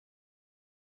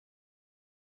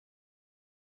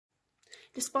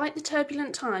Despite the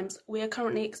turbulent times we are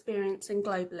currently experiencing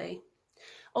globally,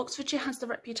 Oxfordshire has the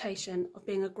reputation of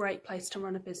being a great place to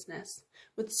run a business,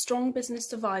 with strong business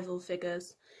survival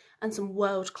figures and some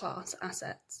world-class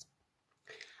assets.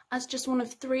 As just one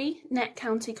of 3 net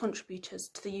county contributors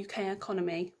to the UK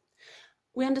economy,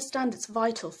 we understand it's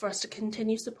vital for us to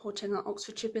continue supporting our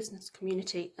Oxfordshire business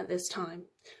community at this time,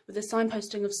 with the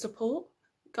signposting of support,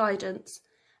 guidance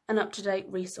and up-to-date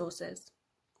resources.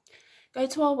 Go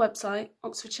to our website,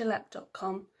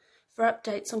 oxfordshirelep.com, for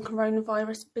updates on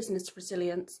coronavirus business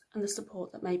resilience and the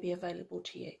support that may be available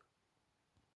to you.